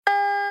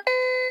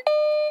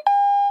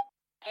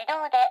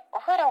動でお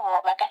風呂を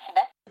沸かし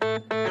ます。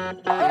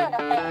お風呂の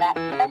線は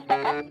来ました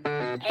か？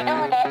自動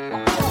で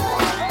お風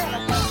呂の線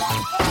は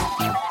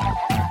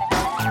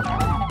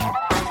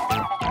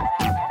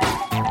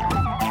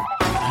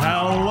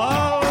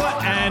Hello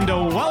and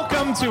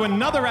welcome to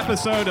another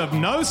episode of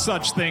No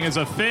Such Thing as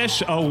a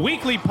Fish, a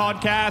weekly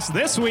podcast,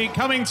 this week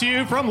coming to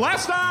you from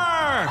Leicester!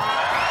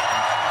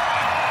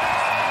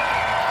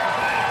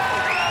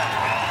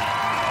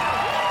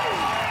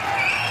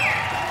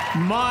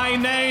 My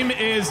name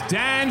is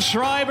Dan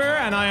Schreiber,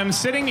 and I am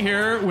sitting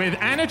here with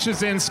Anna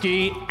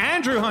Chazinski,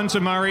 Andrew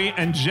Hunter-Murray,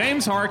 and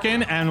James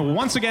Harkin, and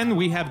once again,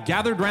 we have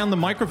gathered round the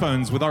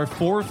microphones with our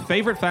 4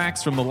 favorite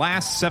facts from the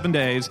last 7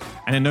 days,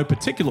 and in no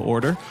particular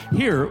order,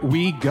 here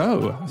we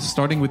go.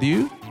 Starting with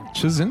you,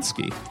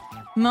 Chazinski.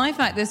 My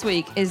fact this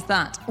week is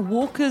that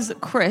Walker's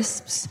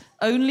Crisps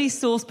only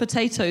source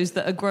potatoes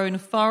that are grown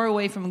far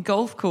away from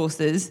golf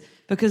courses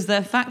because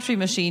their factory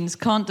machines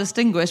can't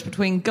distinguish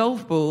between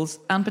golf balls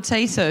and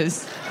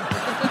potatoes.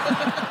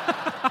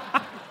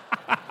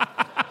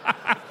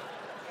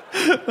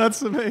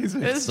 That's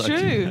amazing. It's so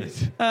true.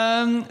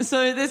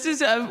 So this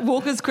is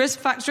Walker's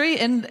Crisp factory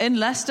in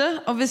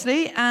Leicester,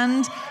 obviously,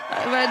 and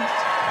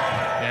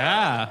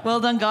Yeah. well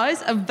done,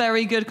 guys. A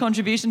very good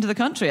contribution to the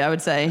country, I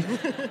would say.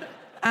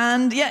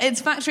 And yeah,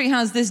 its factory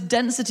has this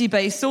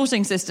density-based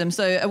sorting system.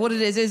 So what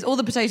it is all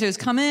the potatoes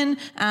come in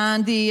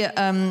and the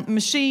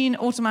machine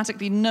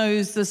automatically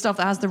knows the stuff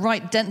that has the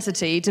right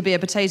density to be a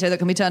potato that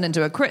can be turned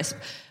into a crisp.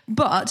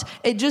 But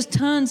it just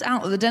turns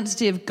out that the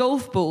density of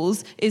golf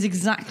balls is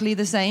exactly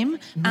the same.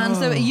 No. And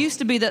so it used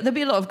to be that there'd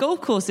be a lot of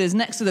golf courses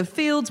next to the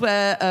fields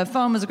where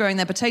farmers are growing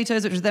their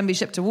potatoes, which would then be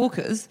shipped to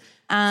Walker's.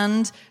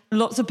 And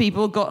lots of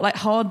people got like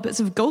hard bits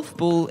of golf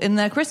ball in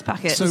their crisp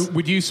packets. So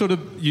would you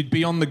you'd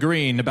be on the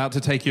green about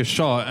to take your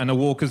shot and a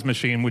Walker's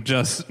machine would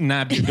just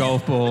nab your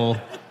golf ball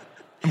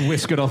and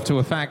whisk it off to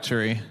a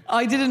factory?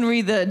 I didn't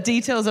read the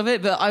details of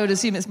it, but I would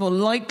assume it's more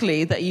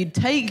likely that you'd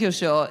take your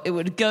shot, it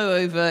would go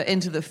over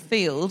into the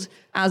field.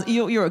 As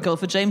you're a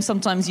golfer, James,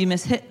 sometimes you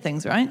miss-hit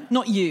things, right?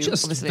 Not you,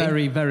 just obviously.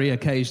 Very, very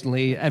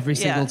occasionally, every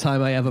single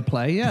time I ever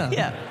play,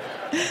 Yeah.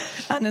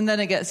 And then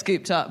it gets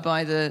scooped up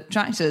by the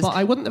tractors. But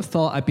I wouldn't have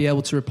thought I'd be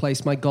able to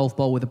replace my golf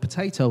ball with a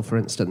potato, for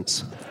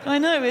instance. I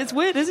know, it's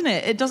weird, isn't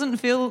it? It doesn't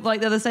feel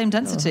like they're the same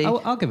density.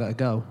 I'll give it a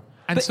go.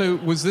 And so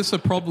was this a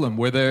problem?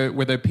 Were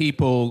there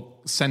people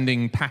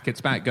sending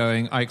packets back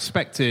going, I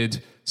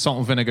expected salt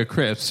and vinegar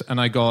crisps and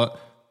I got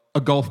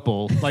a golf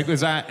ball? Like,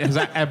 has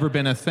that ever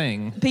been a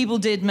thing? People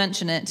did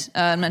mention it,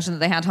 mention that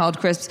they had hard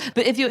crisps.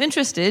 But if you're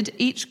interested,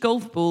 each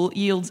golf ball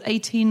yields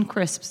 18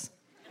 crisps.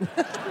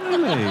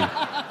 Really?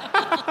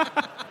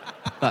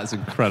 That's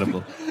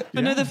incredible.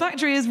 But no, the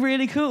factory is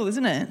really cool,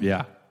 isn't it?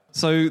 Yeah.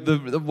 So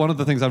one of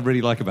the things I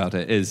really like about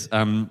it is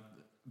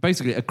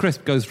basically a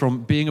crisp goes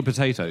from being a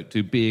potato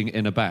to being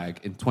in a bag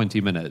in 20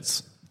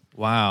 minutes.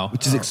 Wow.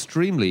 Which is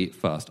extremely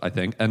fast, I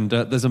think. And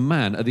there's a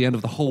man at the end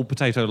of the whole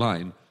potato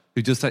line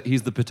who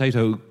he's the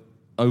potato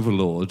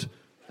overlord.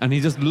 And he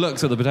just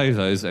looks at the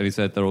potatoes and he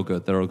said, they're all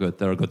good, they're all good,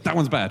 they're all good. That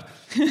one's bad.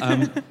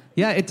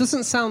 Yeah, it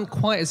doesn't sound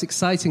quite as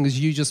exciting as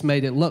you just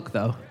made it look,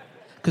 though.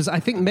 Because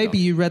I think maybe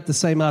you read the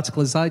same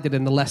article as I did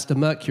in the Leicester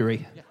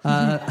Mercury.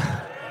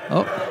 Wow.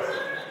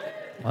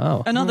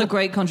 Another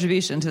great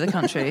contribution to the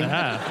country.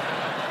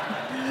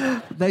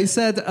 They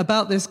said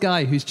about this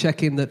guy who's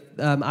checking that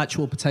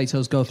actual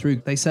potatoes go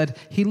through, they said,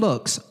 he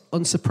looks,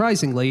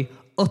 unsurprisingly,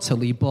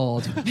 utterly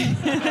bored.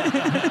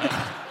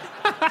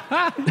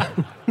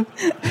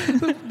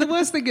 The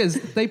worst thing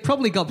is, they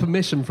probably got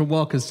permission from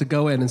Walker's to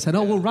go in and said,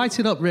 we'll write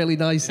it up really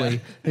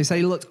nicely. They say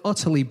he looked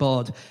utterly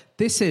bored.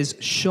 This is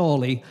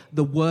surely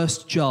the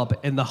worst job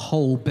in the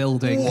whole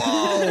building.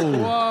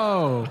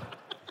 Whoa.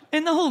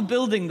 In the whole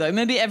building, though,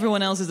 maybe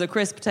everyone else is a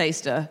crisp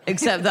taster,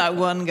 except that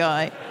one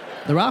guy.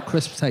 There are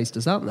crisp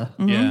tasters, aren't there?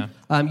 Mm-hmm.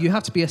 Yeah. You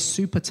have to be a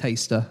super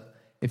taster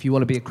if you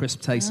want to be a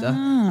crisp taster.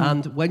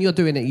 And when you're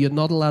doing it, you're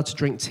not allowed to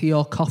drink tea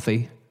or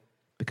coffee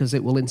because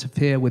it will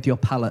interfere with your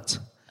palate.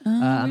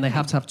 And they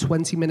have to have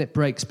 20-minute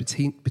breaks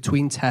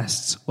between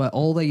tests where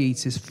all they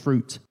eat is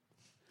fruit.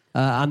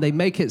 And they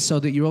make it so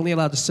that you're only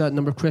allowed a certain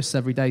number of crisps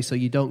every day so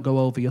you don't go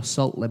over your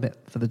salt limit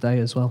for the day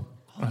as well.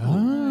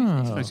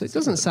 So it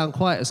doesn't sound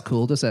quite as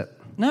cool, does it?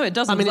 No, it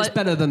doesn't. I mean, it's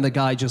better than the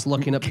guy just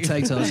looking at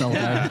potatoes all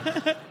day.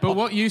 But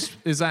what use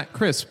is that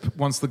crisp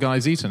once the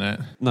guy's eaten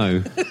it? No.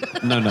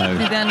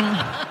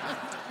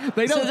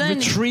 They don't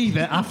retrieve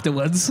it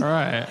afterwards.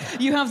 Right.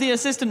 You have the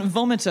assistant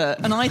vomiter,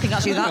 and I think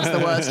actually that's the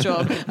worst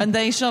job. And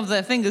they shove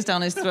their fingers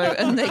down his throat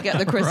and they get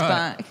the crisp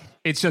back.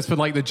 It's just for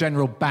like the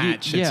general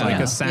batch. It's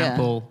like a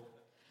sample.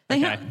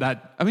 Yeah.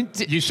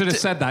 You should have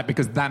said that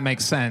because that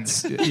makes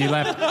sense. You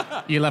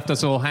left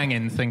us all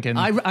hanging thinking...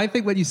 I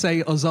think when you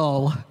say us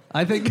all,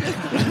 I think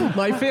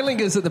my feeling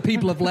is that the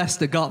people of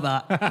Leicester got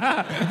that.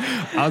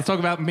 I was talking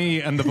about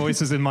me and the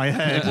voices in my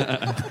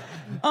head.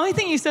 I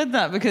think you said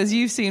that because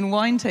you've seen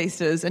wine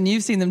tasters and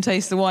you've seen them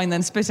taste the wine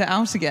then spit it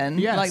out again.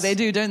 Yes. Like they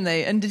do, don't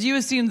they? And did you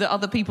assume that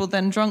other people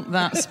then drunk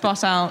that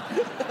spat out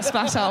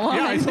wine?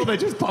 Yeah, I thought they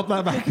just popped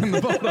that back in the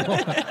bottle.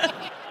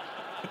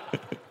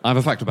 I have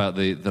a fact about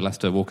the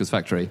Leicester Walkers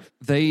factory.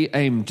 They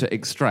aim to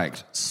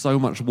extract so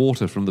much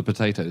water from the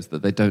potatoes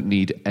that they don't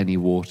need any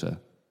water.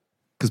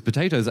 Because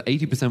potatoes are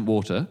 80%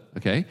 water,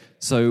 okay?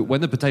 So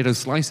when the potato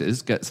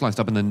slices get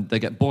sliced up and then they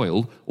get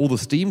boiled, all the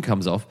steam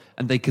comes off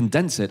and they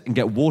condense it and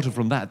get water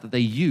from that they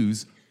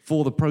use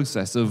for the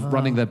process of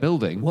running their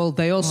building. Well,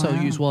 they also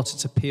use water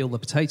to peel the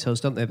potatoes,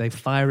 don't they? They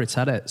fire it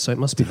at it, so it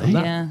must be from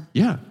that. Yeah.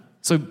 Yeah.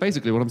 So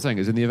basically what I'm saying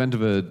is in the event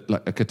of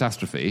a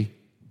catastrophe,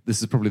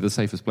 this is probably the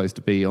safest place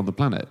to be on the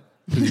planet.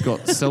 Because you've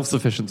got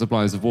self-sufficient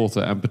supplies of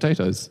water and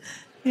potatoes.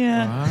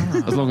 Yeah.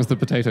 Wow. As long as the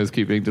potatoes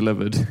keep being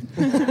delivered.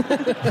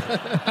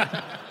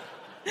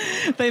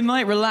 They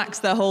might relax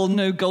their whole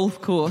no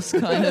golf course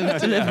kind of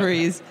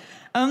deliveries.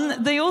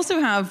 They also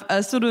have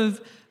a sort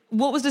of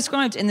what was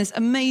described in this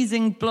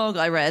amazing blog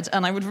I read,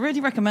 and I would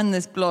really recommend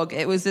this blog.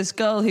 It was this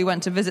girl who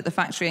went to visit the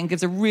factory and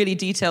gives a really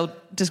detailed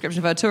description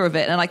of her tour of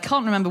it, and I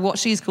can't remember what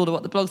she's called or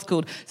what the blog's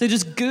called, so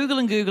just Google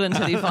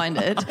until you find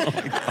it.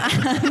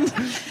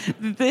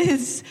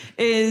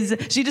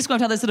 And she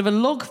described how there's sort of a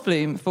log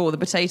flume for the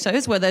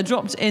potatoes where they're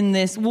dropped in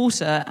this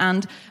water,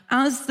 and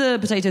as the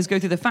potatoes go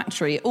through the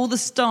factory, all the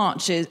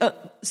starch is...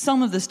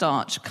 some of the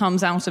starch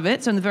comes out of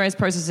it. So in the various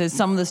processes,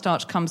 some of the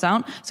starch comes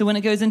out. So when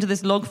it goes into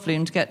this log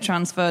flume to get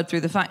transferred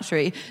through the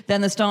factory, then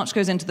the starch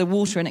goes into the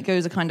water and it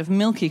goes a kind of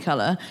milky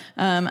colour.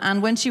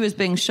 And when she was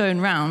being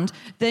shown round,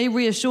 they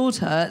reassured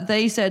her.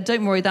 They said,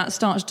 don't worry, that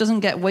starch doesn't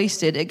get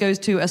wasted. It goes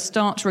to a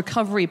starch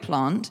recovery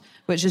plant,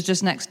 which is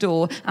just next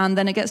door, and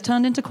then it gets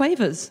turned into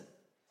quavers.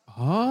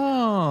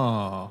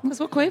 Oh. That's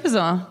what quavers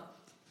are.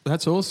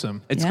 That's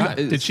awesome.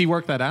 Did she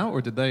work that out,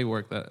 or did they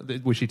work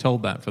that? Was she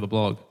told that for the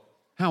blog?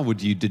 How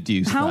would you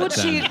deduce How that, would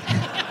she...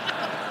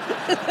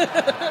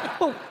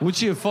 Would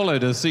she have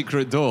followed a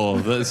secret door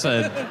that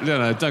said,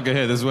 no, don't go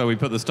here, this is where we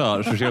put the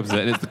starch? So she opens it,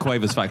 and it's the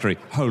Quavers factory.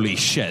 Holy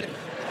shit.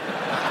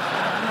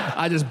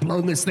 I just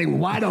blown this thing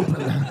wide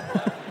open.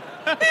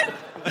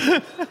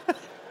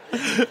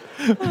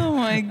 Oh,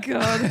 my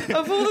God.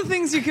 Of all the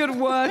things you could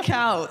work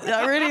out,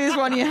 that really is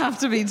one you have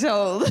to be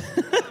told.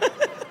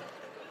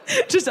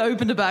 Just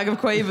opened a bag of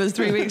Quavers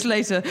 3 weeks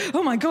later.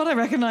 Oh, my God, I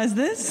recognise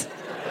this.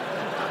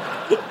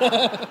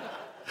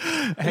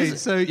 Hey,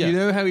 so you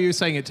know how you were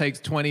saying it takes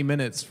 20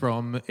 minutes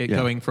from it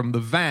going from the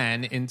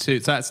van into,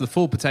 so that's the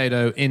full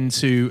potato,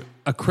 into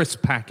a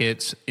crisp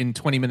packet in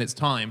 20 minutes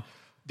time.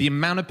 The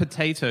amount of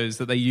potatoes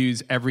that they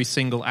use every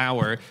single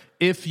hour,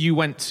 if you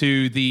went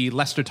to the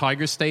Leicester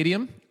Tigers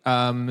Stadium,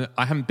 I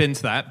haven't been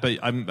to that, but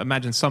I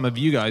imagine some of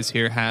you guys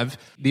here have.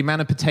 The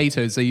amount of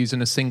potatoes they use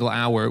in a single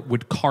hour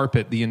would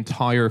carpet the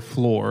entire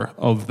floor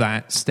of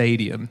that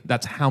stadium.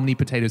 That's how many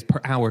potatoes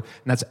per hour,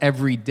 and that's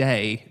every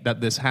day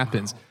that this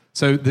happens.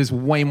 So there's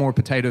way more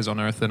potatoes on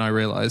Earth than I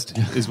realized,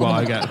 is what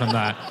I get from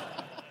that.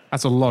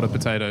 That's a lot of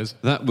potatoes.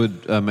 That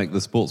would make the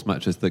sports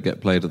matches that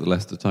get played at the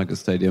Leicester Tigers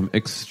Stadium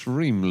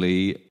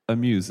extremely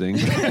amusing.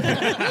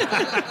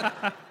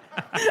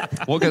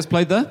 What gets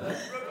played there?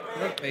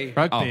 Rugby.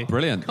 Oh,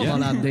 brilliant. Come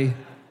on, Andy.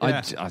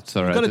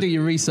 Sorry. You've got to do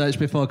your research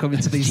before coming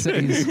to these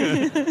cities.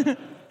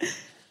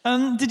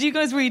 Did you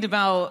guys read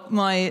about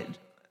my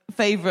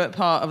favourite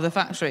part of the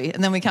factory?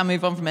 And then we can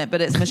move on from it,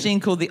 but it's a machine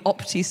called the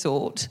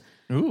OptiSort.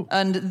 Ooh.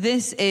 And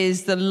this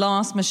is the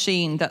last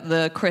machine that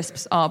the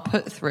crisps are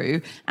put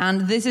through.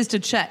 And this is to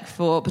check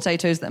for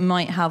potatoes that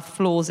might have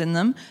flaws in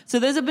them. So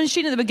there's a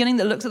machine at the beginning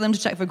that looks at them to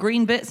check for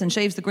green bits and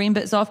shaves the green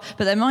bits off,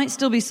 but there might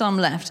still be some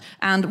left.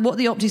 And what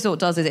the OptiSort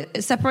does is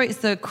it separates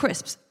the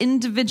crisps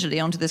individually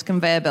onto this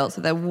conveyor belt,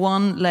 so they're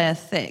one layer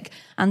thick.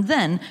 And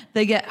then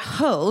they get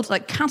hurled,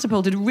 like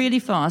catapulted really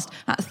fast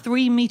at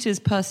 3 meters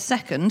per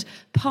second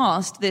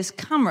past this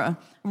camera.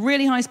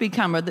 Really high-speed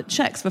camera that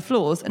checks for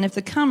flaws, and if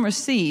the camera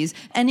sees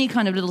any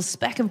kind of little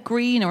speck of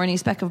green or any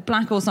speck of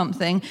black or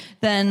something,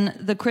 then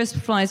the crisp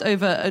flies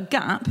over a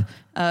gap,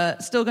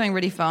 still going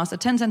really fast, a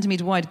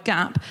 10-centimetre wide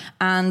gap,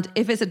 and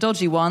if it's a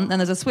dodgy one, then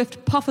there's a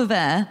swift puff of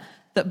air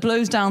that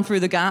blows down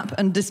through the gap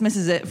and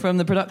dismisses it from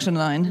the production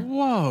line.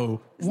 Whoa.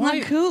 Isn't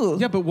that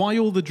cool? Yeah, but why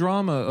all the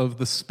drama of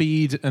the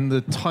speed and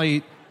the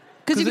tight...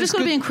 Because you've just got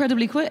to be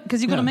incredibly quick,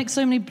 because you've got to make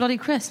so many bloody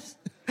crisps.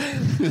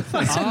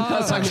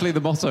 That's actually the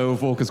motto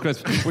of Walker's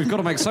Crisps. We've got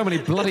to make so many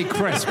bloody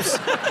crisps.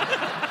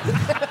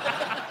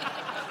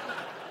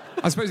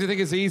 I suppose you think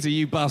it's easy,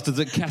 you bastards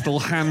at Kettle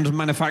hand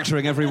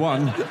manufacturing every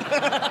one.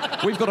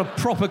 We've got a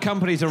proper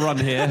company to run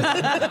here.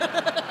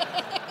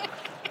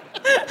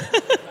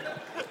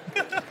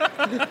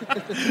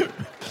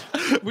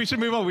 We should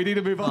move on. We need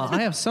to move on.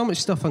 I have so much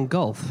stuff on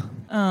golf.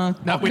 No,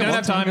 we don't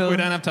have time. We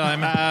don't have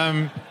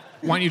time.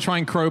 Why don't you try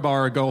and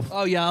crowbar a golf?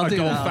 Oh yeah, I'll do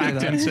golf that.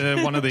 fact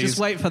into one of these. Just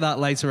wait for that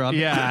later on.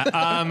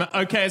 Yeah.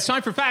 Okay, it's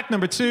time for fact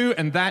number 2,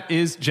 and that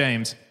is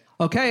James.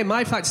 Okay,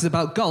 my fact is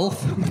about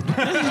golf.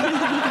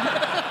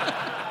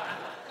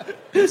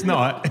 It's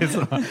not. It's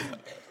not.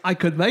 I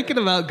could make it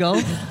about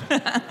golf.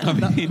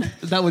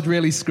 That would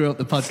really screw up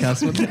the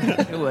podcast, wouldn't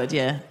it? It would,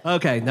 yeah.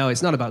 Okay, no,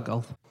 it's not about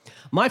golf.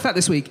 My fact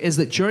this week is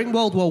that during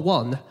World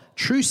War I,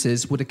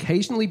 truces would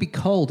occasionally be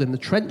called in the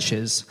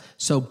trenches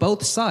so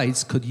both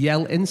sides could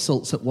yell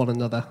insults at one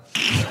another.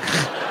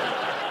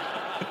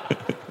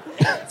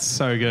 That's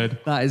so good.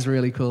 That is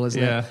really cool,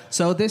 isn't Yeah. it?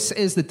 So this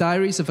is the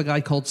diaries of a guy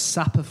called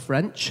Sapper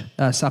French.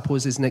 Sapper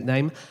was his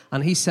nickname.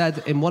 And he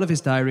said in one of his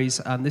diaries,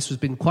 and this has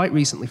been quite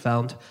recently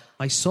found,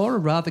 I saw a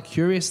rather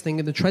curious thing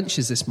in the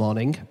trenches this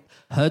morning,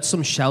 heard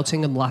some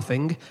shouting and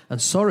laughing,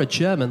 and saw a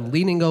German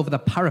leaning over the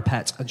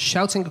parapet and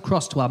shouting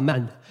across to our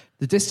men.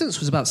 The distance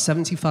was about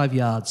 75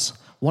 yards.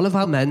 One of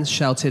our men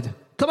shouted,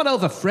 "Come on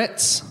over,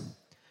 Fritz."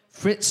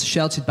 Fritz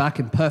shouted back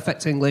in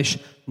perfect English,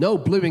 "No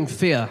blooming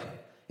fear."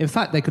 In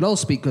fact, they could all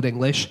speak good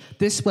English.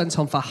 This went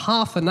on for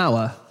half an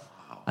hour,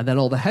 and then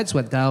all the heads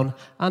went down,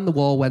 and the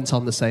war went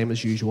on the same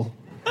as usual.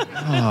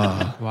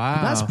 Wow.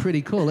 That's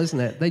pretty cool, isn't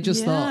it? They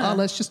just thought,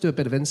 let's just do a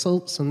bit of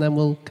insults, and then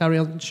we'll carry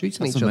on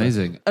shooting That's each other.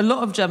 amazing. A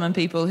lot of German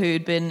people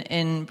who'd been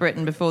in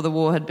Britain before the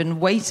war had been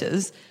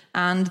waiters.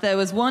 And there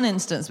was one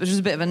instance, which was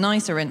a bit of a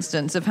nicer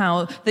instance, of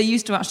how they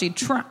used to actually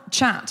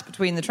chat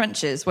between the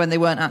trenches when they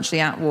weren't actually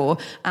at war.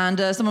 And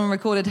someone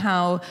recorded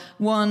how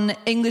one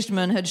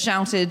Englishman had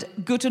shouted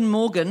 "Guten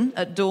Morgen"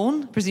 at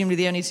dawn, presumably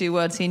the only two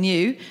words he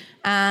knew.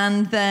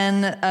 And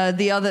then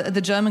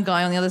the German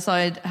guy on the other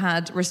side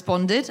had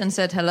responded and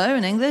said hello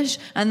in English.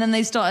 And then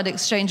they started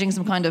exchanging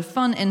some kind of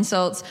fun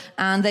insults.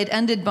 And they'd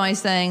ended by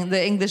saying,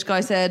 the English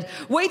guy said,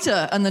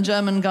 "Waiter," and the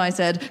German guy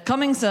said,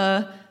 "Coming,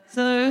 sir."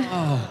 So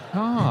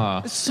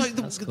So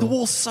the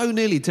war so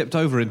nearly tipped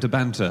over into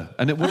banter,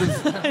 and it would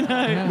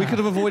have. We could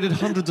have avoided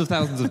hundreds of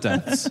thousands of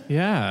deaths.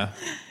 Yeah.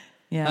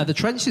 yeah. The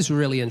trenches were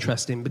really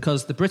interesting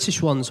because the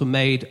British ones were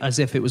made as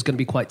if it was going to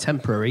be quite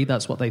temporary.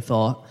 That's what they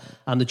thought.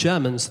 And the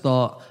Germans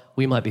thought,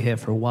 we might be here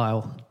for a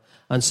while.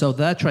 And so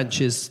their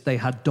trenches, they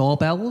had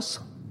doorbells.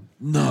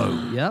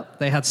 No. Yeah.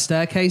 They had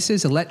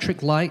staircases,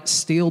 electric lights,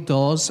 steel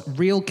doors,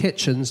 real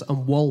kitchens,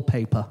 and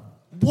wallpaper.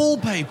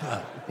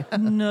 Wallpaper.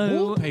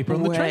 No Wallpaper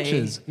on the way.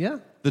 trenches. Yeah.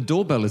 The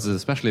doorbell is an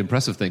especially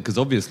impressive thing because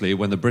obviously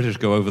when the British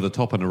go over the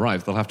top and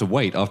arrive, they'll have to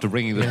wait after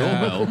ringing the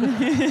doorbell.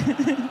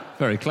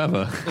 Very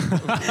clever.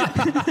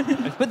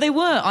 But they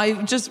were.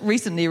 I just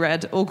recently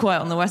read All Quiet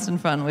on the Western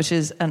Front, which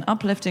is an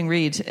uplifting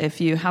read if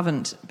you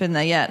haven't been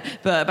there yet,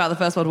 but about the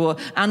First World War.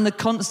 And the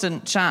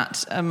constant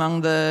chat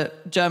among the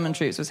German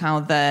troops was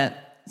how their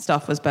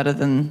stuff was better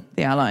than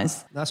the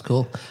Allies. That's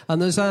cool.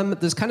 And there's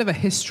kind of a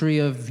history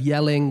of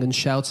yelling and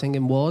shouting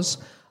in wars.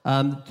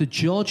 The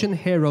Georgian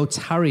hero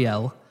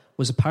Tariel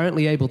was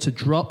apparently able to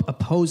drop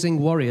opposing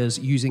warriors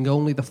using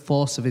only the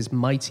force of his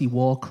mighty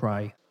war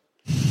cry.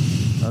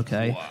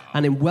 Okay. Wow.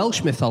 And in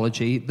Welsh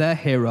mythology, their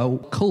hero,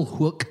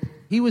 Culhwch,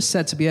 he was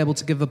said to be able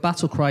to give a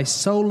battle cry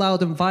so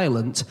loud and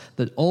violent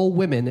that all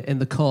women in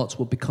the court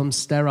would become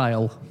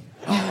sterile.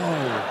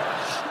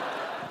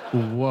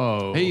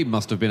 Whoa. He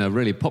must have been a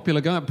really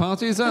popular guy at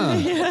parties, huh?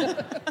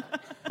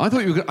 I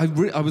thought you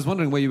were. I was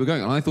wondering where you were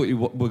going, and I thought you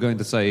were going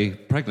to say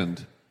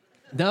pregnant.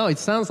 No, it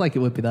sounds like it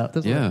would be that,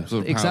 doesn't it?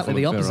 Sort of Exactly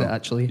the powerful and opposite, virile.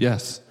 actually.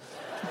 Yes.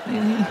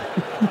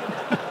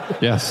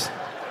 Yes.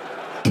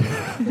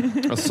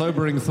 A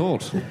sobering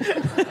thought.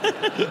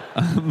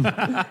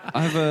 I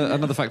have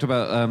another fact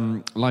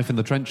about life in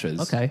the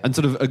trenches. Okay. And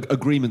sort of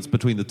agreements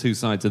between the two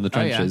sides in the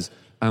trenches.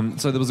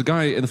 So there was a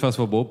guy in the First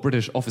World War,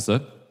 British officer,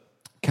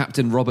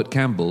 Captain Robert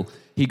Campbell.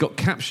 He got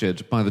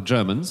captured by the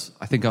Germans,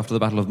 I think after the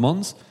Battle of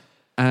Mons.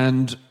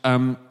 And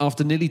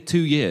after nearly 2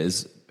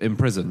 years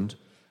imprisoned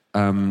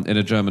in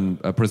a German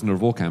prisoner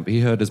of war camp, he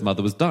heard his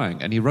mother was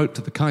dying. And he wrote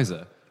to the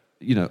Kaiser,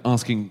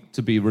 asking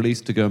to be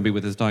released to go and be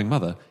with his dying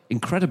mother.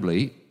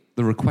 Incredibly,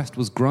 the request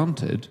was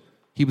granted.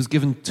 He was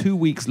given 2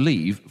 weeks'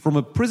 leave from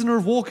a prisoner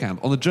of war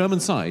camp on the German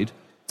side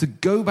to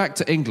go back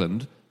to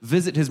England,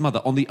 visit his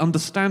mother, on the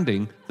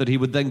understanding that he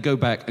would then go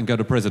back and go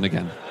to prison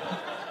again.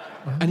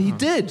 And he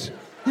did.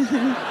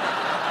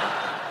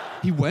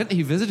 He went,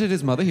 he visited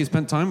his mother, he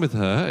spent time with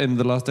her in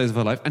the last days of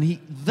her life, and he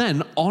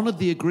then honoured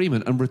the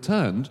agreement and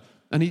returned.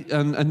 And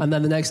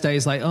then the next day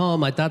he's like, oh,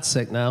 my dad's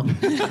sick now.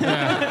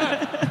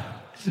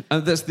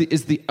 And it's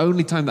the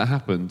only time that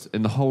happened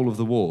in the whole of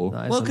the war.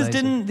 Well, because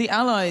didn't the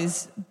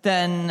Allies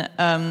then...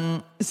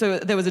 so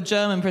there was a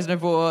German prisoner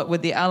of war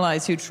with the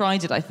Allies who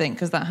tried it, I think,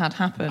 because that had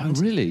happened.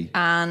 Oh, really?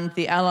 And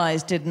the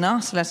Allies did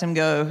not let him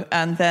go.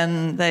 And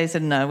then they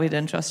said, no, we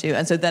don't trust you.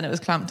 And so then it was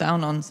clamped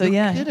down on. So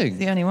You're kidding. he's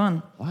the only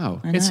one.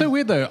 Wow. It's so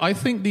weird, though. I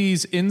think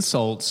these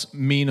insults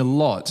mean a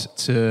lot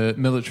to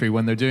military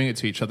when they're doing it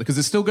to each other, because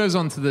it still goes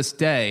on to this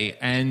day.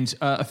 And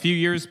a few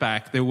years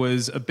back, there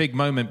was a big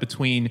moment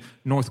between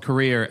North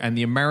Korea and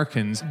the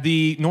Americans.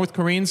 The North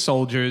Korean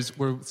soldiers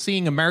were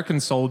seeing American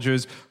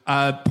soldiers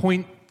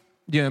point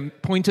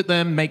at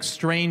them, make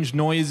strange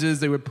noises.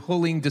 They were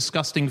pulling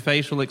disgusting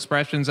facial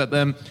expressions at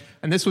them.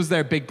 And this was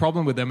their big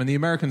problem with them. And the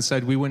Americans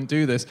said, we wouldn't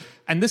do this.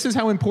 And this is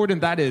how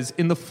important that is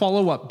in the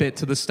follow-up bit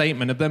to the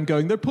statement of them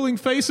going, they're pulling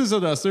faces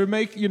at us. They're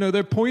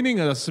pointing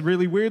at us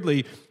really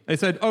weirdly. They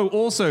said, oh,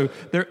 also,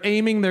 they're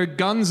aiming their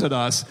guns at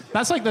us.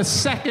 That's like the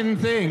second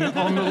thing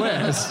on the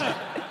list.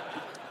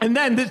 And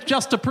then,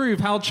 just to prove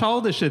how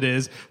childish it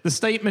is, the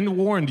statement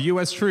warned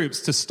U.S.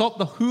 troops to stop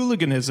the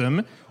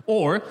hooliganism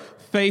or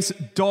face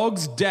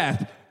dog's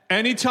death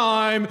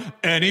anytime,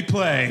 any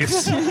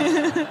place.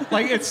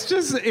 Like,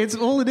 it's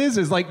all it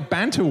is like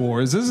banter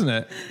wars, isn't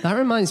it? That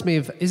reminds me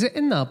of, is it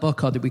in that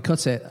book or did we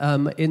cut it?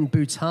 In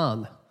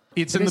Bhutan.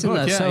 It's in the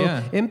book, yeah, So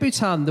yeah. in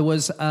Bhutan, there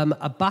was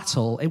a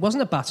battle. It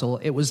wasn't a battle.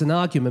 It was an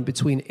argument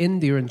between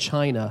India and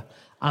China.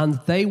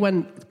 And they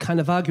went kind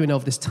of arguing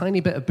over this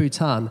tiny bit of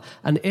Bhutan.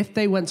 And if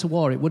they went to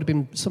war, it would have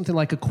been something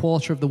like a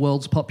quarter of the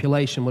world's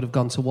population would have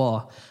gone to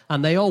war.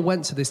 And they all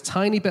went to this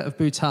tiny bit of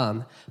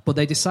Bhutan, but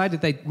they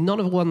decided none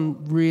of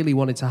one really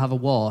wanted to have a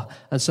war.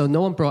 And so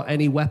no one brought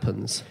any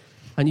weapons.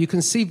 And you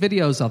can see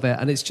videos of it,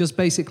 and it's just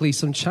basically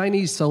some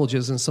Chinese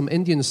soldiers and some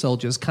Indian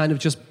soldiers kind of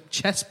just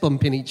chest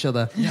bumping each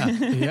other.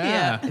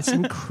 Yeah. It's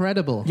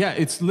incredible. Yeah,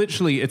 it's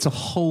a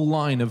whole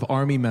line of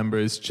army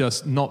members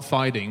just not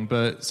fighting,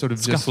 but sort of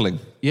Scuffling.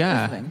 just...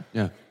 Yeah. Scuffling.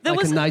 Yeah. There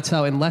Like was a night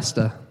out in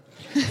Leicester.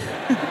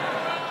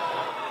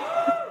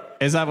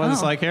 Is that what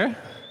it's like here?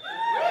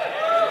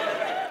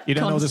 You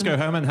don't all just Constant.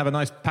 go home and have a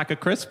nice pack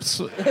of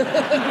crisps?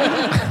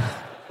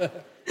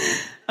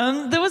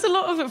 There was a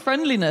lot of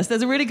friendliness.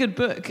 There's a really good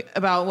book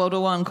about World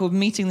War I called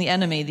Meeting the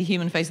Enemy, The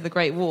Human Face of the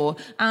Great War.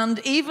 And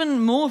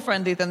even more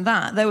friendly than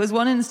that, there was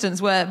one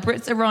instance where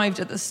Brits arrived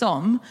at the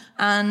Somme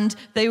and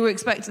they were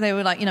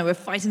like, we're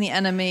fighting the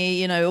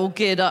enemy, all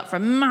geared up for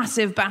a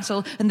massive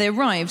battle. And they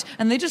arrived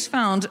and they just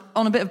found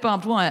on a bit of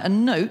barbed wire a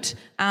note,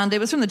 and it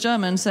was from the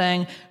Germans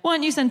saying, why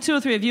don't you send 2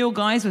 or 3 of your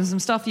guys with some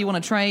stuff you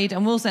want to trade,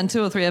 and we'll send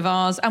 2 or 3 of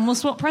ours, and we'll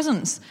swap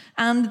presents.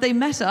 And they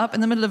met up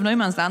in the middle of no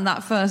man's land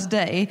that first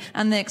day,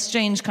 and they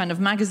exchanged kind of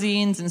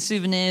magazines and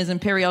souvenirs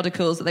and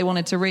periodicals that they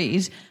wanted to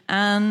read.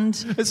 And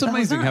It's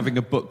amazing having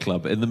a book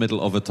club in the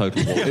middle of a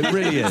total war. It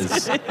really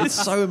is.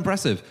 It's so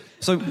impressive.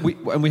 So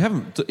we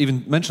haven't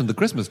even mentioned the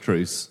Christmas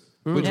truce,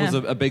 which was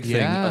a big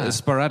thing, a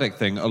sporadic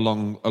thing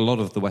along a lot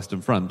of the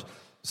Western Front.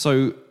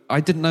 So I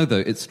didn't know, though,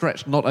 it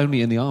stretched not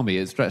only in the army,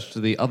 it stretched to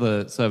the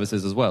other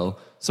services as well.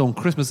 So on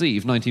Christmas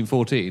Eve,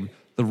 1914,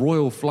 the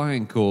Royal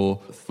Flying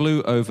Corps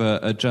flew over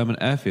a German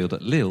airfield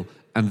at Lille,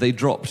 and they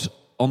dropped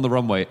on the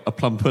runway a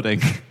plum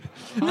pudding.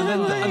 And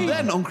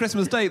then on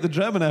Christmas Day, the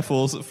German Air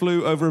Force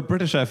flew over a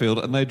British airfield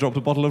and they dropped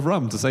a bottle of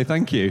rum to say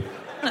thank you.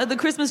 At the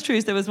Christmas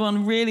truce, there was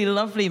one really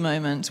lovely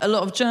moment. A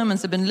lot of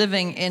Germans had been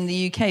living in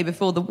the UK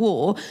before the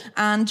war,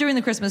 and during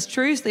the Christmas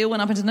truce, they all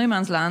went up into no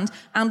man's land,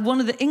 and one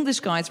of the English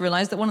guys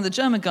realised that one of the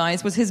German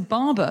guys was his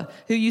barber,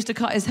 who used to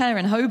cut his hair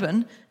in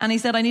Holborn, and he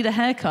said, I need a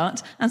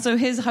haircut, and so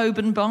his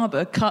Holborn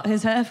barber cut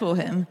his hair for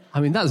him. I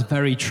mean, that's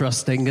very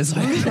trusting,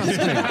 isn't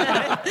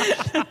it?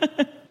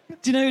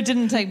 Do you know who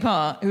didn't take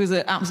part? Who was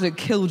an absolute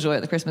killjoy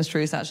at the Christmas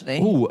truce,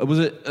 actually? Oh, was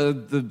it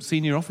the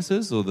senior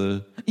officers or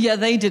the... Yeah,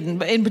 they didn't,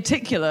 but in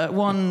particular,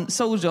 one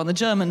soldier on the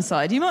German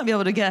side. You might be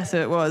able to guess who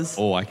it was.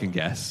 Oh, I can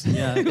guess.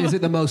 Yeah. Is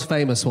it the most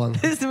famous one?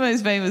 It's the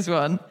most famous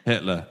one.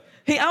 Hitler.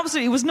 He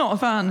absolutely was not a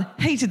fan,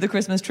 hated the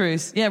Christmas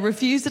truce. Yeah,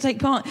 refused to take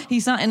part.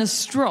 He sat in a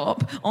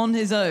strop on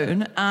his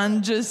own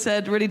and just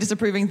said really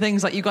disapproving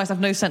things like, you guys have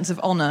no sense of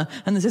honour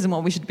and this isn't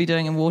what we should be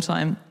doing in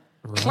wartime.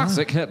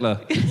 Classic Hitler.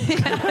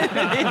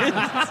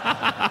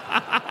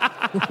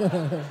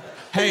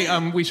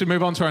 Hey, we should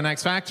move on to our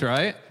next fact,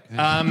 right?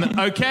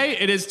 Okay,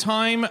 it is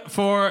time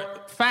for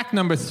fact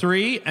number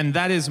 3, and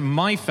that is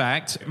my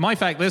fact. My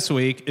fact this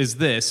week is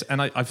this,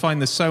 and I find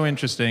this so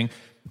interesting.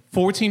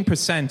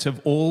 14%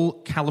 of all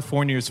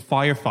California's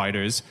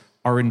firefighters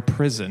are in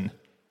prison.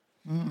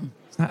 Isn't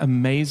that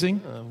amazing?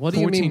 What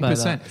do you mean by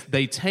that?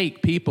 They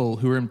take people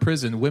who are in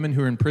prison, women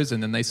who are in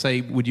prison, and they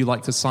say, would you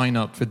like to sign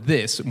up for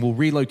this? And we'll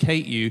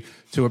relocate you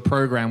to a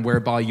program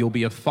whereby you'll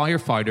be a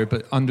firefighter,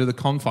 but under the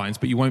confines,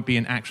 but you won't be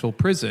in actual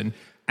prison.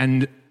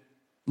 And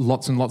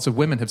lots and lots of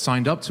women have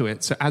signed up to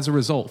it. So as a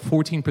result,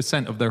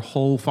 14% of their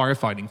whole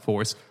firefighting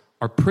force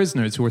are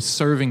prisoners who are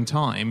serving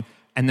time.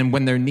 And then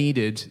when they're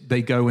needed,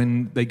 they go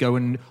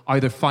and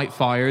either fight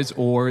fires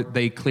or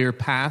they clear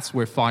paths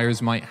where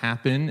fires might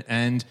happen.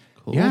 And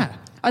yeah.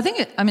 I think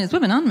it's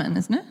women and men,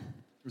 isn't it?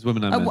 It's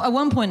women and men. At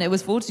one point, it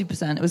was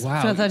 40%. It was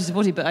 30 to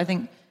 40, but I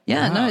think,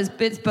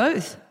 it's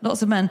both.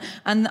 Lots of men.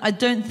 And I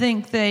don't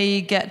think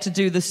they get to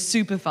do the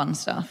super fun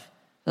stuff,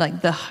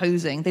 like the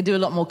hosing. They do a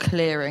lot more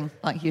clearing,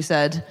 like you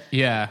said.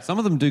 Yeah. Some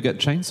of them do get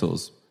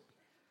chainsaws.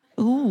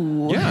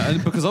 Ooh. Yeah,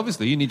 and because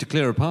obviously you need to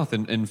clear a path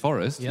in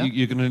forest. Yeah.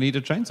 You're going to need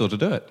a chainsaw to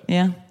do it.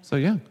 Yeah. So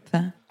yeah.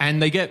 Fair.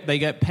 And they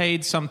get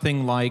paid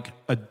something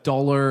like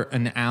 $1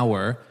 an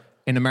hour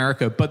in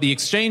America, but the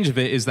exchange of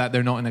it is that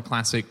they're not in a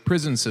classic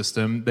prison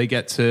system. They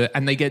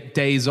get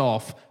days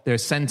off their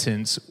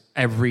sentence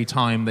every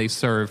time they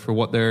serve for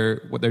what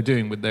they're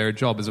doing with their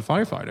job as a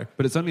firefighter.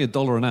 But it's only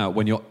 $1 an hour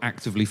when you're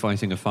actively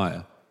fighting a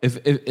fire. If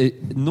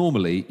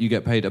normally you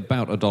get paid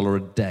about $1 a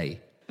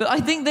day. But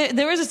I think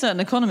there is a certain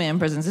economy in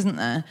prisons, isn't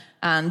there?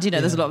 And,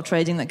 there's a lot of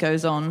trading that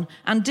goes on.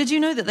 And did you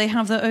know that they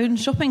have their own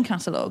shopping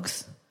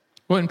catalogues?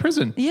 Well, in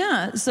prison?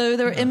 Yeah, so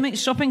there are inmate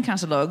shopping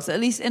catalogues, at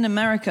least in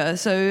America.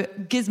 So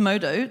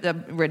Gizmodo, the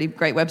really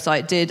great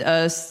website, did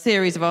a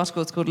series of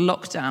articles called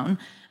Lockdown.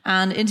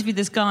 and interviewed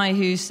this guy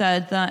who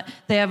said that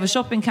they have a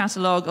shopping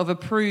catalogue of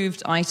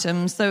approved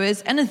items. So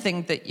it's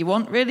anything that you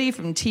want, really,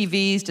 from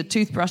TVs to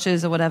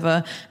toothbrushes or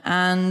whatever.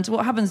 And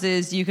what happens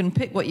is you can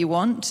pick what you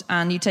want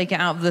and you take it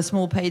out of the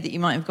small pay that you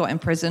might have got in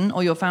prison,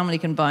 or your family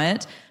can buy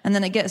it, and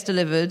then it gets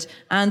delivered,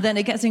 and then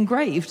it gets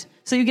engraved.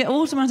 So you get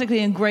automatically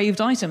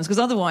engraved items, because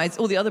otherwise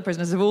all the other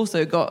prisoners have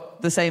also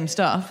got the same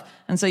stuff,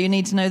 and so you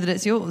need to know that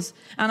it's yours.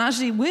 And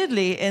actually,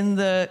 weirdly, in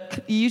the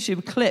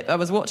YouTube clip I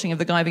was watching of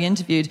the guy being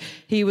interviewed,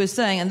 he was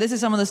saying, and this is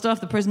some of the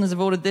stuff the prisoners have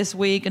ordered this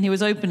week, and he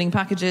was opening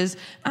packages,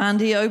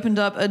 and he opened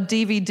up a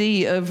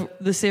DVD of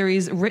the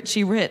series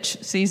Richie Rich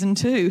Season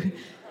 2.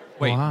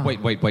 Wait.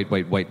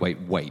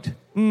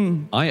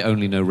 I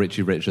only know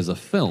Richie Rich as a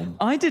film.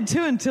 I did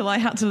too until I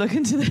had to look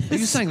into this. Are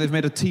you saying they've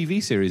made a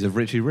TV series of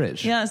Richie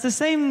Rich? Yeah, it's the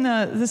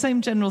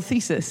same general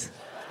thesis.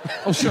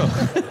 Oh, sure.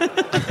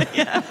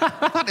 Yeah.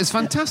 That is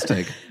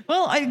fantastic.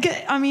 Well,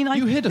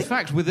 You hid a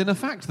fact within a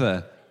fact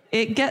there.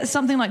 It gets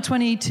something like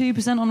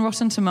 22% on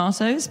Rotten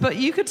Tomatoes, but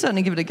you could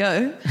certainly give it a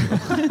go.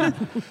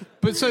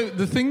 But so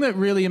the thing that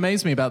really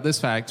amazed me about this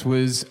fact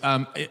was,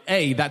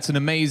 A, that's an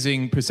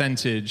amazing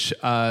percentage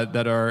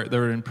that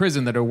are in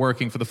prison that are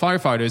working for the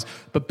firefighters.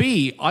 But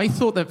B, I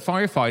thought that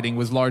firefighting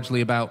was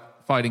largely about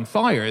fighting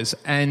fires,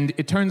 and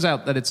it turns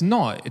out that it's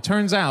not. It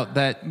turns out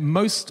that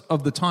most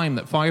of the time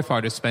that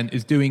firefighters spend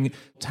is doing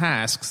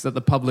tasks that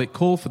the public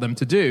call for them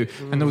to do.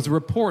 And there was a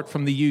report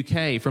from the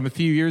UK from a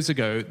few years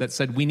ago that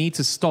said we need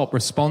to stop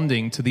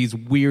responding to these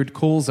weird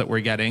calls that we're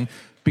getting,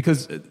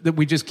 because that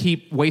we just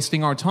keep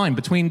wasting our time.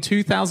 Between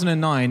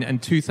 2009 and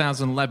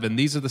 2011,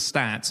 these are the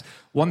stats,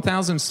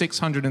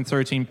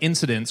 1,613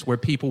 incidents where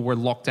people were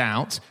locked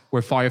out,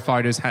 where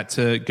firefighters had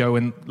to go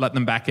and let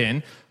them back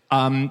in.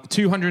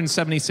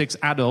 276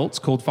 adults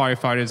called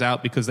firefighters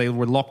out because they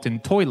were locked in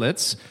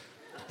toilets.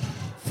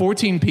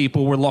 14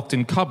 people were locked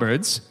in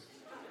cupboards.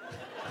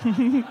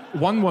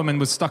 One woman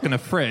was stuck in a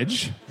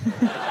fridge.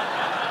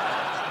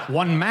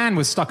 One man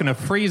was stuck in a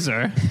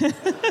freezer.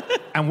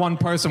 And one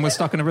person was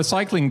stuck in a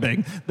recycling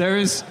bin.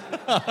 There's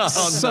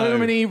so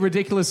many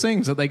ridiculous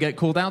things that they get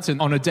called out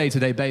in on a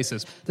day-to-day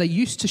basis. They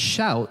used to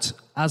shout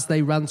as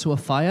they ran to a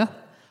fire.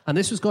 And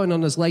this was going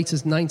on as late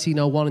as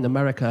 1901 in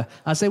America.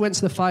 As they went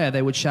to the fire,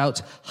 they would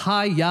shout,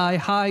 hi-yi,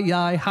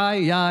 hi-yi,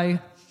 hi-yi.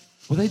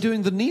 Were they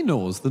doing the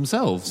Ninos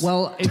themselves?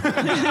 Well, it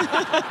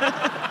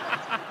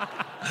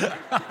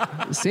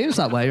seems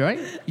that way, right?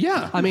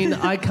 Yeah. I mean,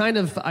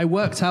 I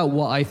worked out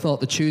what I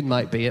thought the tune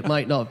might be. It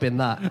might not have been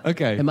that.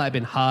 Okay. It might have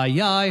been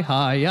hi-yi,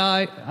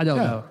 hi-yi. I don't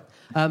know.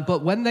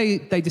 But when they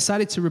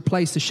decided to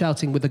replace the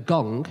shouting with a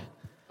gong.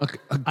 A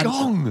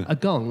gong? A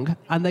gong.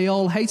 And they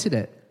all hated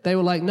it. They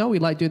were like, no, we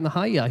like doing the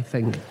hi-yi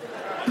thing.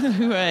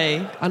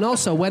 Hooray. And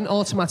also, when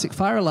automatic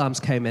fire alarms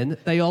came in,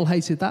 they all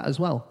hated that as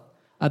well.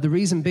 The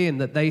reason being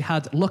that they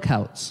had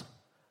lookouts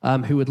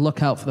who would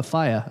look out for the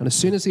fire. And as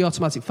soon as the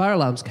automatic fire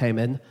alarms came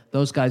in,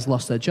 those guys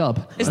lost their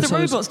job. It's the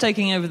robots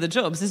taking over the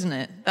jobs, isn't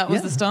it? That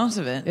was the start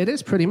of it. It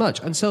is pretty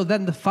much. And so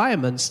then the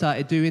firemen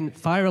started doing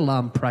fire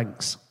alarm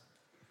pranks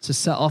to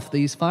set off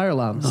these fire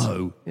alarms.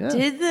 No. Yeah.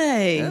 Did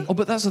they? Yeah. Oh,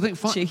 but that's the thing.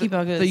 Cheeky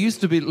buggers. There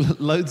used to be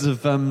loads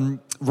of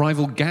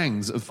rival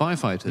gangs of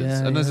firefighters.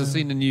 Yeah, and there's a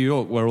scene in New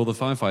York where all the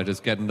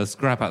firefighters get in a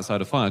scrap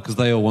outside a fire because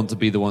they all want to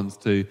be the ones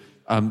to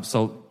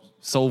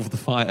solve the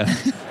fire.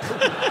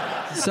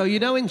 So,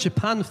 in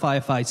Japan,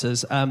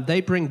 firefighters,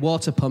 they bring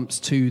water pumps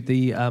to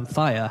the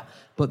fire,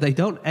 but they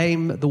don't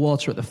aim the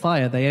water at the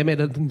fire, they aim it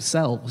at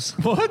themselves.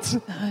 What?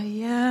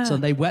 Yeah. So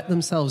they wet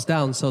themselves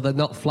down so they're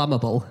not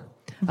flammable.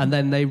 And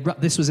then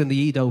this was in the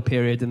Edo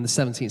period in the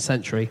 17th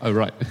century. Oh,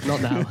 right.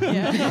 Not now.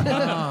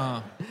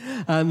 Yeah.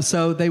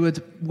 So they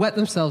would wet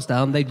themselves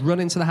down, they'd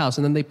run into the house,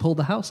 and then they'd pull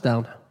the house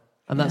down.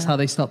 And that's how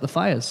they stopped the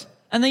fires.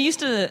 And they used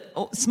to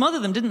smother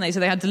them, didn't they? So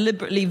they had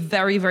deliberately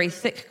very, very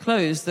thick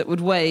clothes that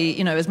would weigh,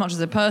 as much as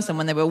a person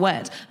when they were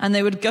wet. And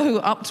they would go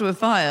up to a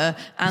fire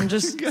and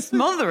just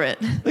smother it.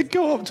 They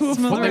go up to a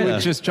Well, fire. they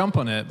would just jump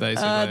on it,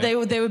 basically.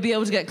 They would be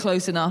able to get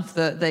close enough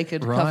that they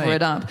could cover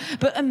it up.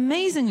 But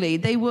amazingly,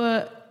 they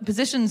were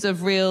positions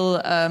of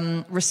real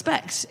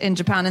respect in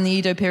Japan in the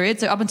Edo period,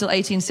 so up until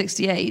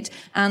 1868,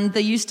 and they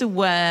used to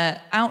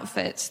wear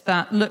outfits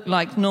that looked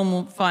like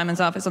normal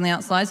firemen's outfits on the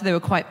outside, so they were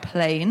quite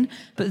plain,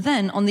 but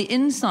then on the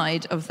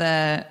inside of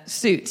their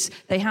suits,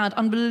 they had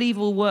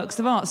unbelievable works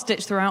of art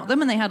stitched throughout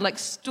them, and they had like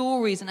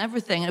stories and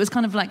everything. It was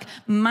kind of like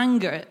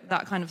manga,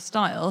 that kind of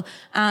style,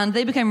 and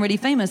they became really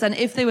famous, and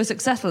if they were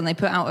successful and they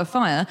put out a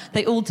fire,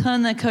 they all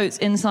turned their coats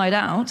inside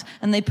out,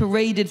 and they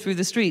paraded through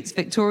the streets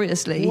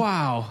victoriously.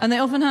 Wow. And they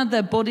often had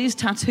their bodies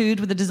tattooed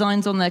with the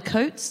designs on their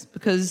coats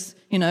because,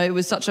 it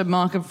was such a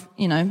mark of,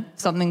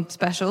 something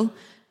special.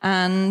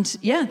 And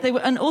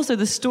and also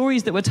the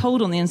stories that were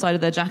told on the inside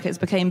of their jackets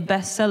became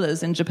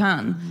bestsellers in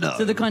Japan. No.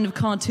 So the kind of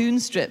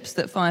cartoon strips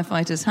that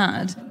firefighters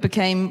had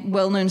became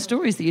well-known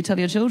stories that you tell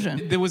your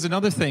children. There was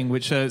another thing,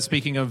 which,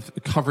 speaking of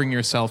covering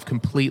yourself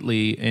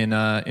completely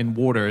in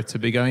water to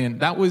be going in,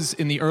 that was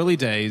in the early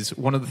days,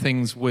 one of the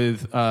things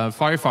with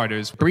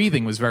firefighters,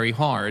 breathing was very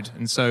hard.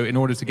 And so in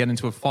order to get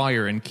into a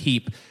fire and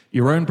keep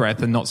your own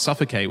breath and not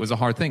suffocate was a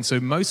hard thing. So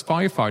most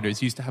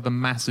firefighters used to have a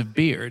massive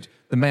beard,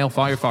 the male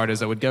firefighters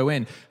that would go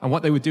in. And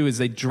what they would do is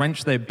they'd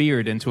drench their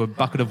beard into a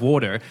bucket of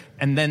water,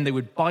 and then they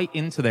would bite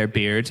into their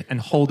beard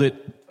and hold it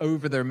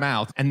over their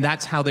mouth. And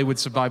that's how they would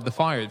survive the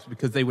fires,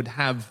 because they would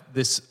have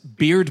this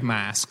beard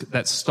mask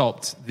that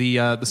stopped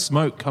the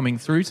smoke coming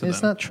through to them. Is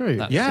that true?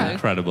 That's Yeah.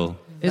 incredible.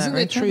 Isn't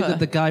Very it true clever. that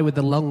the guy with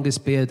the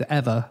longest beard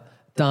ever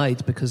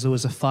died because there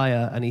was a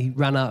fire and he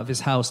ran out of his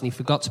house and he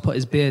forgot to put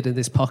his beard in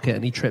his pocket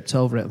and he tripped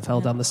over it and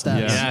fell down the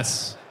stairs?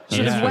 Yes.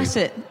 Should have Yeah. wet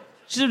it.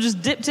 Should have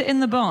just dipped it in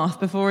the bath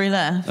before he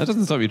left. That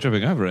doesn't stop you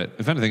tripping over it.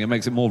 If anything, it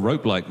makes it more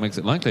rope-like, makes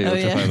it likely you'll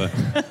Oh, trip yeah. over.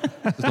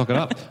 Just lock it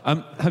up.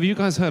 Have you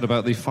guys heard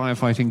about the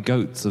firefighting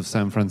goats of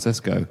San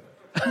Francisco?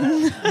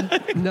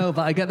 No,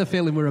 but I get the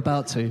feeling we're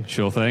about to.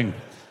 Sure thing.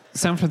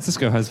 San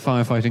Francisco has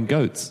firefighting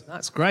goats.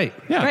 That's great.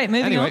 Yeah. Great,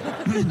 moving anyway,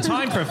 on.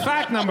 Time for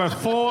fact number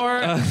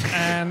 4.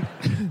 And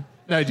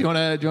no, do you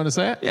want to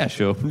say it? Yeah,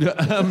 sure.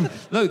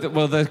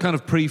 Well, they're kind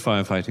of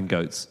pre-firefighting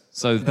goats.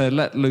 So they're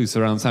let loose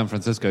around San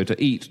Francisco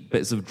to eat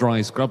bits of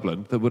dry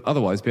scrubland that would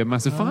otherwise be a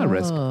massive fire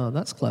risk. Oh,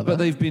 that's clever. But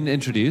they've been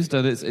introduced,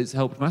 and it's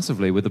helped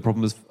massively with the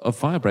problems of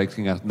fire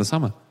breaking out in the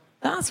summer.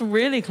 That's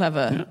really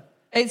clever.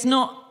 It's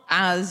not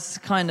as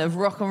kind of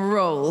rock and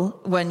roll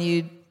when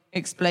you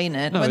explain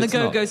it. No, when the it's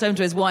goat not. goes home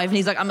to his wife and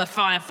he's like, I'm a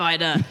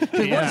firefighter. She's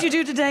like, what did you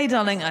do today,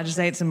 darling? I just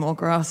ate some more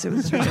grass. It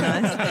was really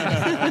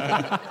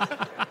nice.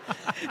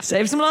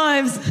 Save some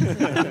lives.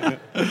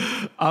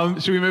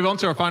 Should we move on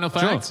to our final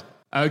fact?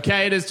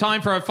 Okay, it is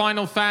time for our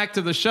final fact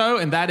of the show,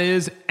 and that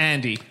is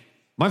Andy.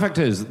 My fact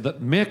is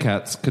that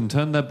meerkats can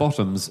turn their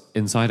bottoms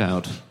inside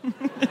out.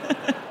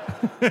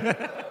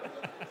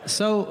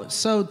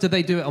 So do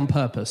they do it on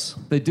purpose?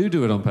 They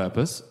do it on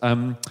purpose.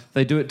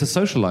 They do it to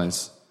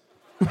socialise.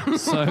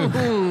 So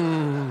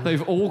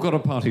they've all got a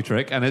party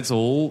trick, and it's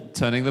all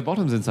turning their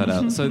bottoms inside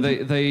out. So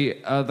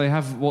they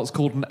have what's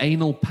called an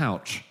anal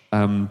pouch,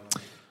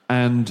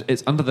 and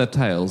it's under their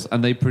tails,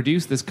 and they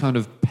produce this kind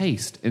of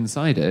paste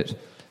inside it.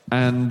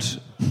 And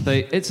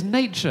it's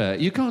nature.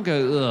 You can't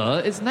go,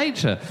 ugh, it's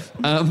nature.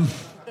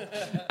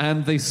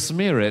 And they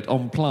smear it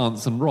on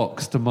plants and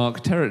rocks to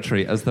mark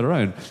territory as their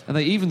own. And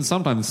they even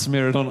sometimes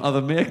smear it on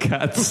other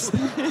meerkats.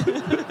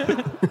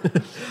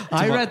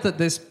 I read that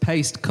this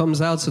paste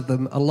comes out of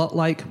them a lot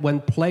like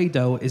when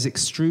Play-Doh is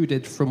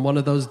extruded from one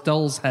of those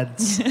doll's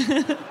heads.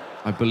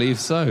 I believe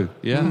so,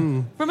 yeah.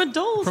 From a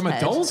doll's From a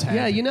head. doll's head.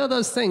 Yeah, you know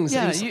those things?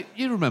 Yeah, It was,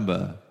 you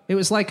remember. it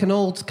was like an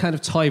old kind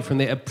of toy from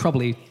the...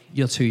 probably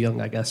you're too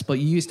young, I guess, but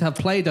you used to have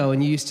Play-Doh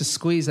and you used to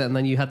squeeze it and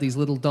then you had these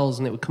little dolls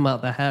and it would come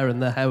out their hair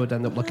and their hair would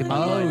end up looking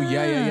Oh,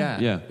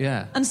 yeah.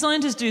 Yeah. And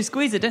scientists do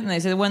squeeze it, don't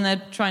they? So when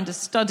they're trying to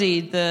study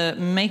the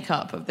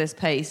makeup of this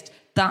paste,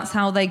 that's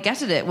how they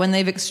get at it. When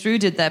they've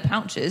extruded their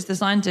pouches, the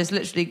scientists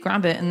literally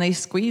grab it and they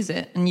squeeze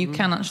it, and you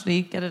can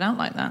actually get it out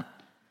like that.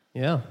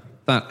 Yeah.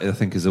 That, I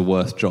think, is a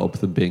worse job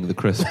than being the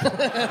crisp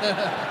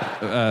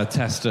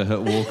tester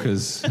at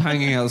Walker's,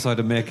 hanging outside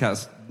a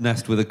meerkat's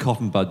nest with a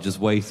cotton bud just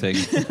waiting.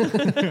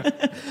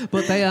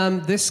 But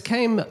this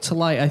came to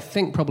light, I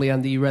think probably,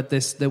 Andy, you read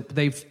this,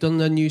 they've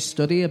done a new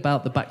study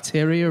about the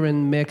bacteria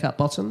in meerkat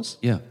bottoms.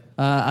 Yeah.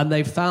 And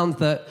they've found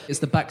that it's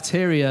the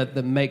bacteria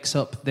that makes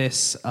up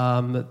this,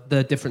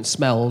 the different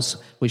smells,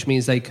 which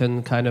means they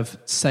can kind of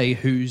say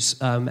whose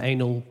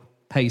anal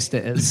paste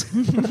it is.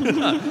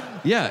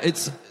 Yeah,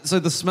 so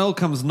the smell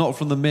comes not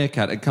from the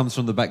meerkat, it comes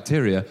from the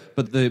bacteria,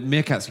 but the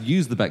meerkats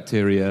use the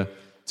bacteria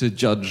to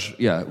judge,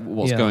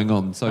 what's going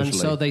on socially. And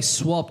so they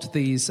swabbed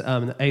these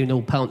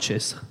anal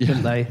pouches,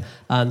 didn't they,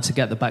 and to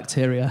get the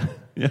bacteria.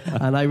 Yeah.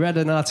 And I read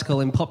an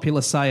article in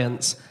Popular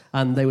Science,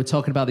 and they were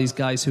talking about these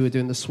guys who were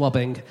doing the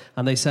swabbing,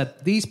 and they said,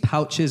 these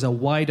pouches are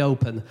wide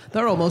open.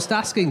 They're almost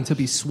asking to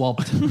be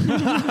swabbed. So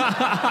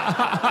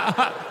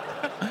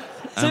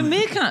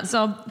meerkats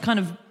are kind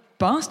of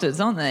bastards,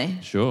 aren't they?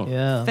 Sure.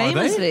 Yeah.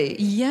 Famously,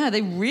 yeah,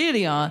 they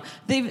really are.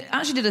 They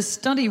actually did a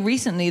study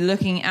recently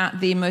looking at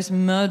the most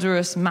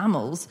murderous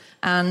mammals,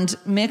 and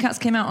meerkats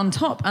came out on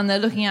top, and they're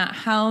looking at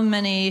how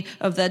many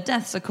of their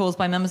deaths are caused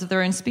by members of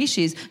their own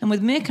species. And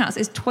with meerkats,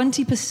 it's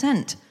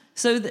 20%.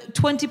 So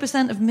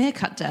 20% of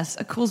meerkat deaths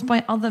are caused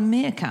by other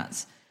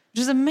meerkats, which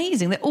is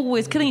amazing. They're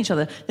always killing each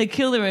other. They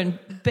kill their own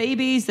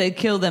babies, they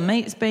kill their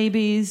mates'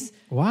 babies.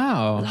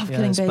 Wow. Love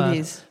killing it's bad.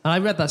 babies. And I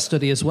read that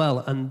study as well,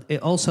 and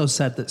it also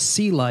said that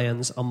sea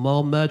lions are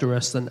more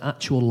murderous than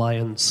actual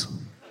lions.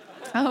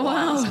 Oh,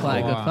 wow. Quite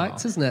a good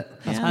fact, isn't it?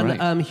 Yeah. great.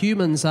 And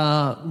humans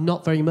are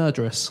not very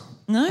murderous,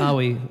 No. are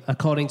we?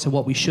 According to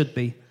what we should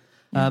be.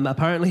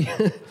 Apparently,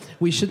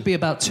 we should be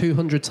about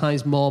 200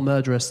 times more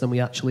murderous than we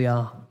actually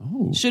are.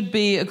 Should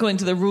be, according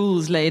to the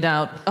rules laid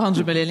out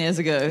 100 million years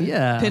ago.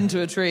 Yeah. Pinned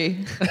to a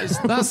tree.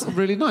 That's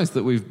really nice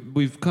that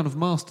we've kind of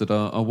mastered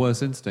our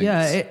worst instincts.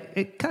 Yeah,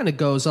 it kind of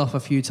goes off a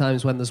few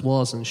times when there's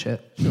wars and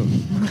shit.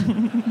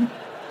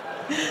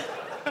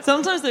 So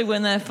Sometimes, though,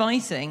 when they're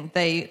fighting,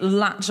 they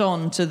latch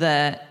on to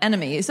their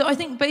enemy. So I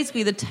think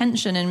basically the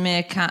tension in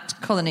meerkat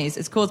colonies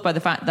is caused by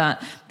the fact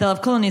that they'll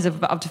have colonies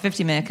of up to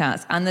 50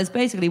 meerkats, and there's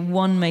basically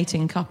one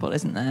mating couple,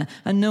 isn't there?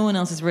 And no one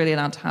else is really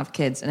allowed to have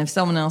kids. And if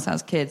someone else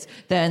has kids,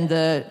 then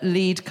the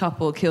lead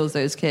couple kills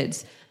those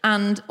kids.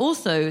 And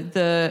also,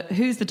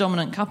 who's the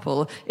dominant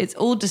couple, it's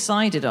all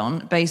decided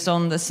on based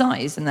on the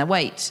size and their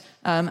weight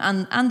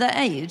and their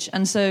age.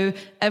 And so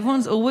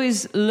everyone's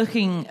always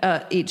looking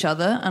at each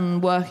other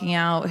and working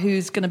out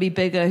who's going to be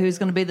bigger, who's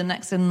going to be the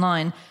next in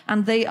line.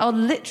 And they are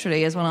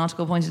literally, as one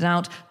article pointed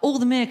out, all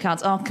the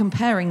meerkats are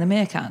comparing the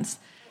meerkats.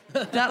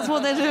 That's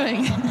what they're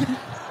doing.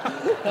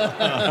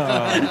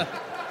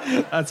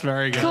 That's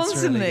very good.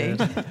 Constantly.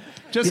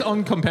 Just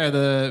on compare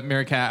the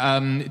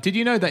meerkat, did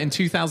you know that in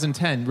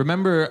 2010,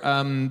 remember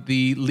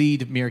the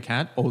lead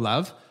meerkat,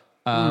 Olav?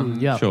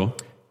 Yeah. Sure.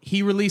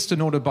 He released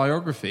an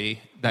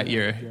autobiography that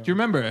year. Do you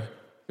remember?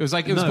 It was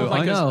No, called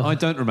like I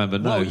don't remember,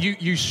 no. Well,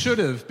 you should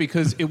have,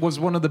 because it was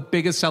one of the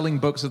biggest selling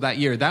books of that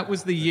year. That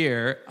was the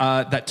year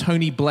that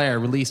Tony Blair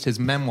released his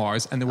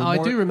memoirs, and there were I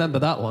do remember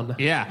that one.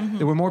 Yeah,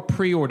 there were more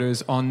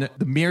pre-orders on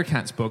the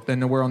Meerkats book than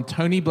there were on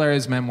Tony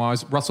Blair's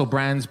memoirs, Russell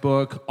Brand's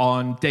book,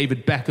 on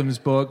David Beckham's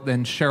book,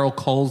 then Cheryl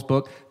Cole's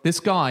book. This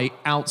guy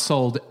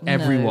outsold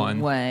everyone.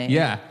 No way.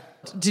 Yeah.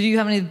 Did you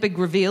have any big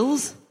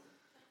reveals?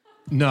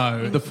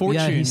 No, the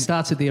fortune. Yeah, he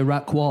started the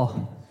Iraq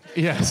War.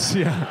 Yes,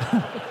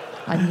 yeah.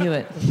 I knew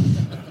it.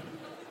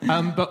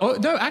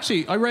 No,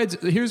 actually, I read,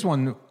 here's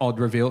one odd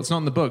reveal. It's not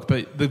in the book,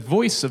 but the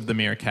voice of the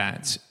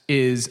meerkat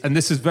is, and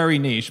this is very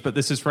niche, but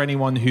this is for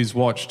anyone who's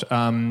watched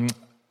Alan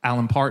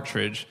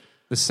Partridge,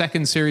 the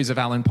second series of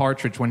Alan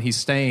Partridge when he's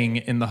staying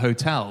in the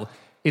hotel.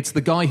 It's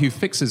the guy who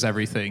fixes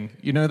everything.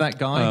 You know that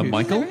guy?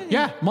 Michael?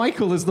 Yeah,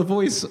 Michael is the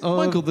voice of...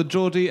 Michael, the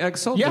Geordie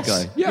ex-soldier Yes,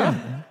 guy.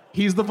 yeah.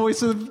 He's the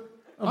voice of...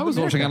 I was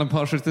watching Alan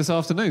Partridge this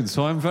afternoon,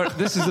 so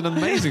this is an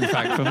amazing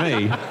fact for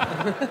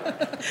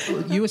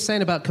me. You were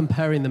saying about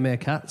comparing the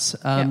meerkats.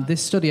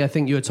 This study I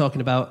think you were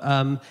talking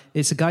about,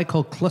 it's a guy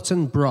called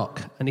Clutton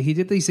Brock, and he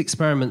did these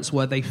experiments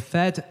where they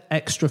fed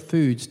extra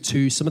food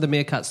to some of the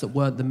meerkats that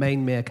weren't the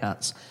main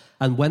meerkats.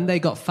 And when they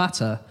got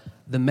fatter,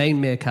 the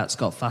main meerkats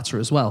got fatter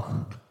as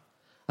well.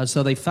 And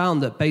so they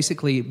found that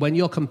basically when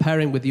you're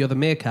comparing with the other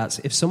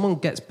meerkats, if someone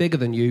gets bigger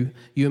than you,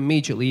 you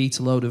immediately eat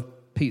a load of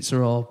pizza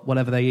or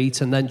whatever they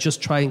eat, and then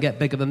just try and get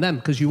bigger than them,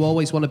 because you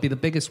always want to be the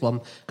biggest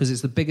one, because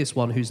it's the biggest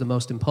one who's the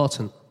most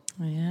important.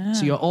 Yeah.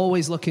 So you're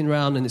always looking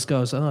around and it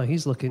goes, oh,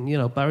 he's looking,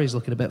 Barry's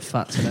looking a bit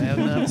fat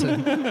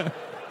today.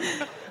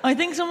 I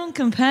think someone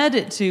compared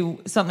it to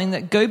something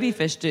that goby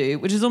fish do,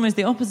 which is almost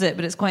the opposite,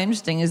 but it's quite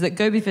interesting, is that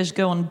goby fish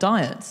go on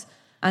diets.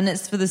 And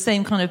it's for the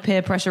same kind of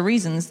peer pressure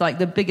reasons. Like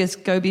the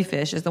biggest goby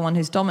fish is the one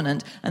who's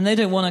dominant, and they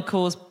don't want to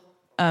cause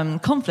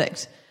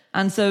conflict.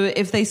 And so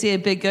if they see a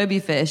big goby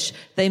fish,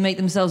 they make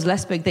themselves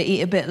less big. They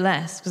eat a bit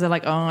less because they're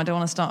like, oh, I don't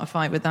want to start a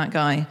fight with that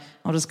guy.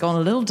 I'll just go on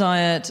a little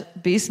diet,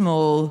 be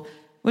small,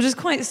 which is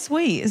quite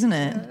sweet, isn't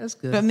it? Yeah, that's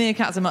good. But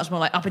meerkats are much more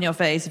like up in your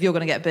face. If you're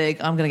going to get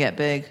big, I'm going to get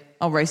big.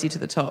 I'll race you to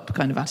the top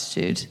kind of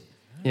attitude.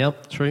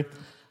 Yep, true.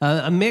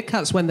 And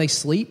meerkats, when they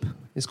sleep,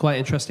 is quite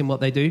interesting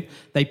what they do.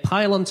 They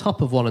pile on top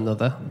of one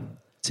another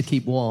to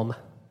keep warm.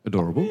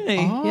 Adorable. Really?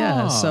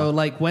 Yeah, so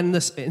like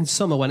in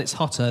summer when it's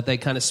hotter, they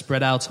kind of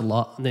spread out a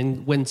lot, and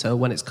in winter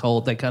when it's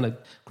cold, they kind of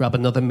grab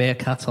another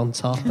meerkat on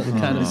top and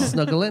kind of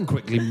snuggle in.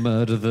 Quickly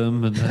murder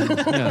them and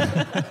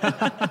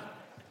yeah.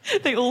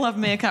 They all have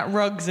meerkat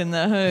rugs in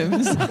their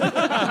homes.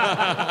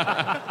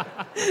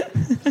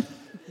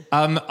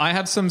 I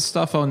have some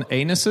stuff on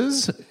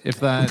anuses, if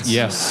that's...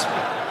 Yes.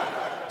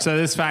 So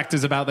this fact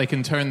is about they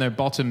can turn their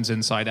bottoms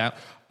inside out.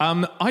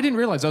 I didn't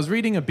realize, I was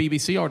reading a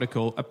BBC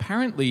article,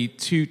 apparently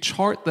to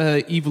chart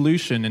the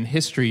evolution and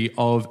history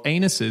of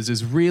anuses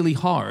is really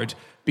hard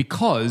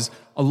because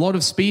a lot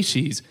of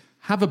species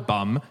have a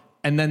bum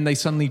and then they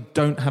suddenly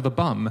don't have a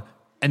bum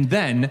and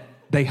then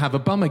they have a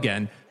bum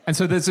again. And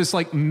so there's this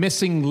like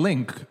missing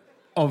link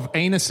of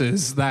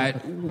anuses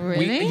that...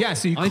 Really?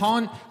 So you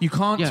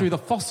can't through the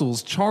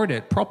fossils chart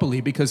it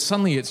properly because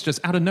suddenly it's just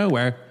out of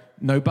nowhere,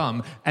 no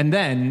bum. And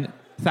then...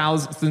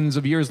 thousands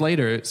of years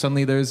later,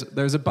 suddenly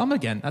there's a bum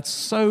again. That's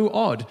so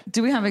odd.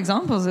 Do we have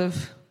examples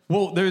of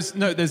there's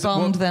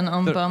bummed then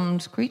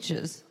unbummed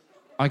creatures?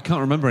 I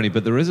can't remember any,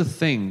 but there is a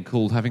thing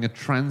called having a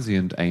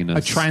transient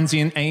anus. A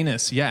transient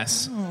anus,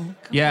 yes.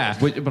 Yeah.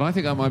 But I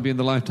think that might be in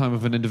the lifetime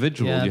of an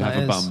individual. Yeah, you have that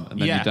a is. bum,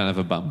 and then you don't have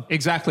a bum.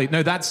 Exactly.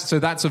 No, that's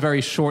a very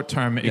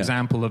short-term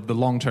example of the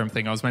long-term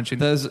thing I was mentioning.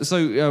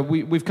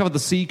 We've covered the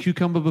sea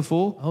cucumber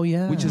before. Oh,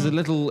 yeah. Which is a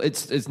little.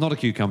 It's not a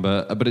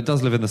cucumber, but it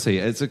does live in the sea.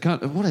 It's a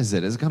kind of, what is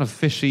it? It's a kind of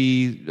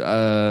fishy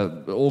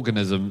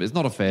organism. It's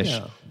not a fish.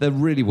 Yeah. They're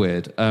really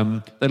weird.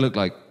 They look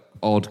like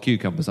odd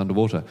cucumbers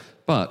underwater,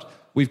 but.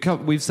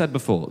 We've said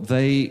before,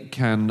 they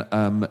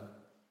can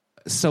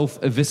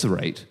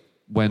self-eviscerate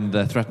when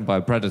they're threatened by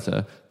a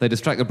predator. They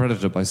distract the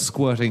predator by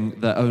squirting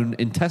their own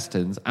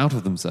intestines out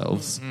of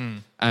themselves,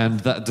 and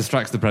that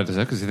distracts the predator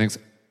because he thinks,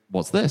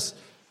 what's this?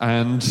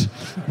 And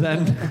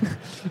then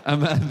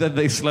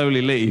they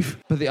slowly leave.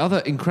 But the other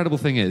incredible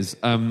thing is,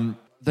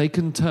 they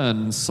can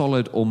turn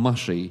solid or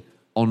mushy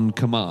on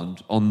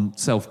command, on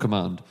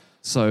self-command.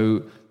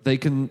 So they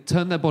can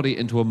turn their body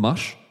into a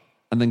mush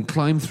and then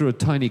climb through a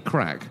tiny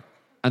crack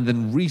and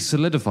then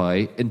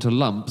re-solidify into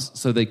lumps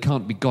so they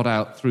can't be got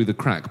out through the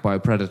crack by a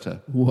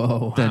predator.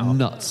 Whoa. They're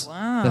nuts.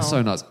 Wow. They're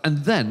so nuts.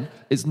 And then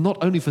it's not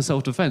only for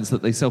self-defense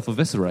that they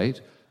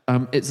self-eviscerate,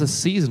 it's a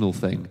seasonal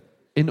thing.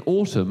 In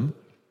autumn,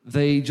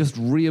 they just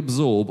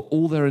reabsorb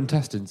all their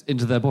intestines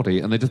into their body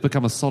and they just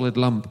become a solid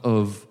lump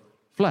of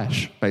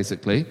flesh,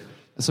 basically.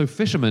 So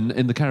fishermen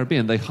in the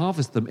Caribbean, they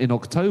harvest them in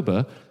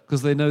October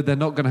because they know they're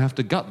not going to have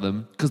to gut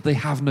them because they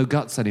have no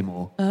guts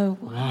anymore. Oh,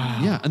 wow.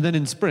 Yeah, and then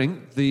in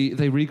spring, they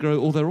regrow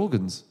all their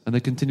organs and they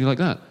continue like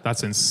that.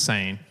 That's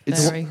insane.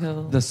 Very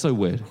cool. They're so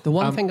weird. The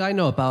one thing I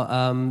know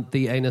about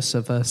the anus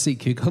of a sea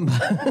cucumber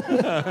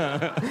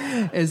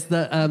is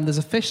that there's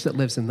a fish that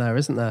lives in there,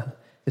 isn't there?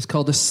 It's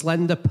called a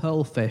slender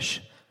pearlfish.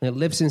 And it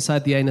lives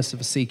inside the anus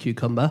of a sea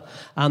cucumber.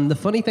 And the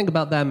funny thing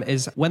about them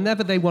is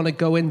whenever they want to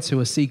go into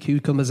a sea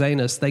cucumber's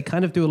anus, they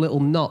kind of do a little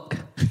knock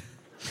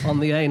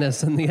on the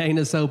anus and the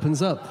anus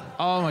opens up.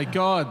 Oh, my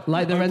God.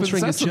 Like they're Open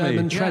entering sesame. a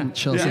German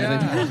trench or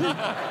something.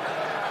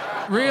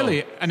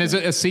 Really? And is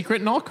it a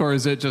secret knock or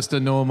is it just a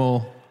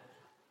normal...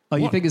 Oh,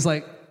 you think it's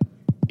like,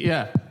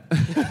 Yeah.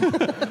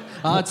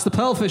 it's the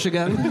pearlfish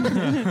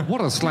again.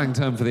 What a slang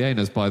term for the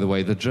anus, by the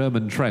way, the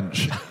German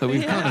trench that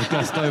we've kind of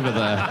glossed over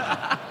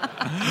there.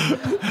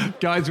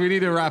 Guys, we need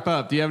to wrap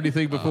up. Do you have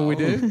anything before we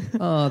do?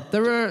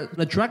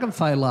 The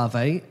dragonfly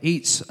larvae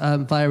eats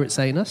via its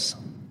anus.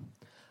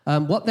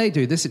 What they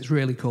do, this is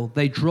really cool,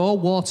 they draw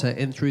water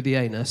in through the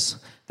anus,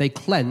 they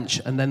clench,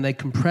 and then they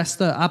compress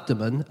their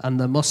abdomen and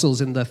the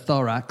muscles in their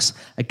thorax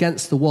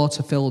against the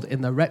water filled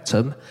in their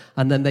rectum,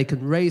 and then they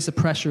can raise the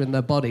pressure in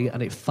their body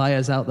and it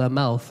fires out their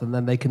mouth, and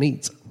then they can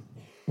eat.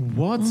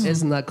 What?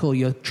 Isn't that cool?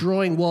 You're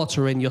drawing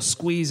water in, you're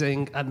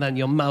squeezing, and then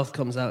your mouth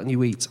comes out and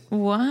you eat.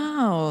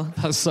 Wow.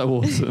 That's so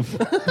awesome.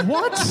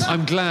 What?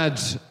 I'm glad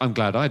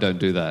I don't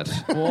do that.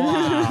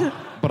 Wow.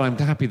 But I'm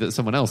happy that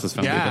someone else has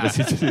found the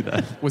ability to do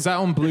that. Was that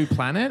on Blue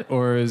Planet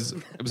or is...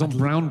 It was on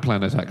Brown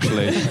Planet,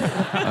 actually.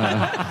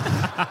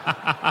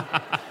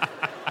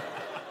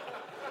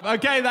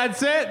 Okay,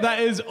 that's it. That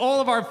is all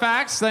of our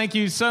facts. Thank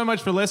you so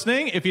much for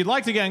listening. If you'd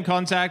like to get in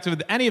contact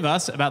with any of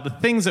us about the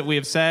things that we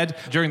have said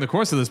during the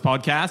course of this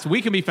podcast,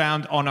 we can be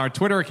found on our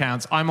Twitter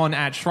accounts. I'm on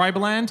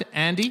 @Schreiberland,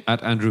 Andy,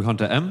 At Andrew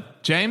Hunter M.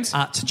 James,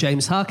 At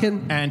James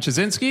Harkin. and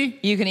Chazinski.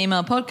 You can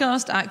email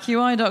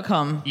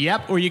podcast@qi.com.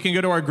 Yep, or you can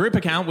go to our group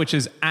account, which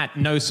is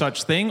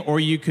 @NoSuchThing, or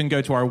you can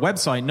go to our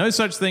website,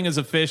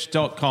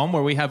 nosuchthingasafish.com,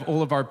 where we have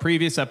all of our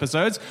previous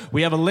episodes.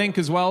 We have a link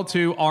as well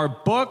to our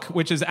book,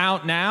 which is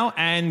out now.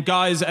 And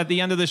guys, at the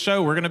end of the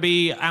show, we're going to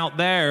be out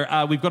there.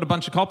 We've got a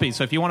bunch of copies,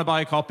 so if you want to buy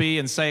a copy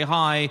and say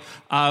hi,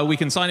 we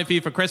can sign it for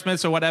you for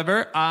Christmas or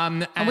whatever.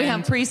 And we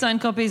have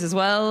pre-signed copies as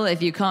well.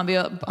 If you can't be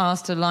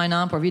asked to line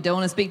up, or if you don't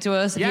want to speak to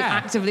us, if you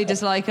actively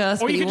dislike us,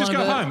 or but you can just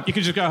go home. You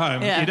can just go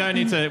home. Yeah. You don't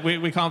need to.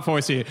 We can't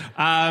force you.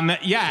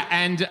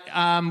 And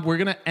we're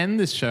going to end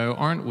this show,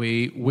 aren't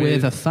we?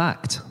 With a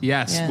fact.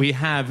 Yes, Yeah. we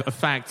have a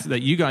fact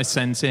that you guys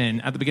sent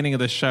in at the beginning of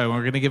the show. And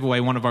we're going to give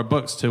away one of our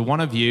books to one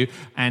of you.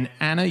 And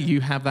Anna,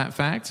 you have that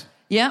fact?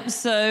 Yep,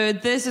 so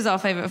this is our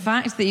favourite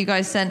fact that you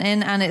guys sent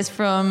in, and it's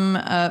from,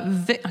 I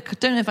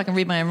don't know if I can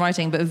read my own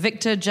writing, but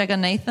Victor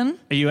Jagannathan.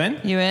 Are you in?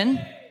 You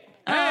in?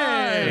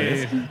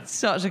 Hey! Oh,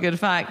 such a good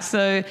fact.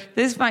 So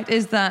this fact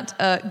is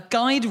that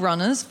guide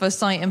runners, for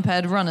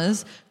sight-impaired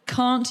runners,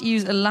 can't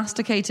use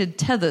elasticated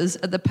tethers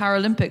at the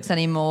Paralympics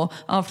anymore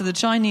after the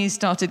Chinese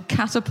started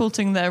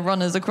catapulting their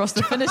runners across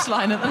the finish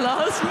line at the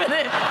last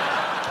minute.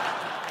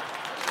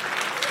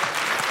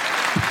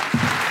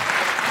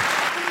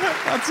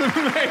 That's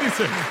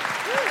amazing.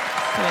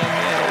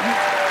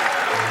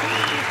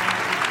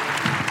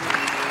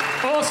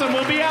 Awesome.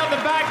 We'll be out the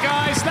back,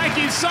 guys. Thank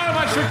you so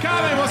much for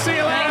coming. We'll see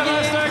you later,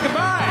 Leicester. Goodbye.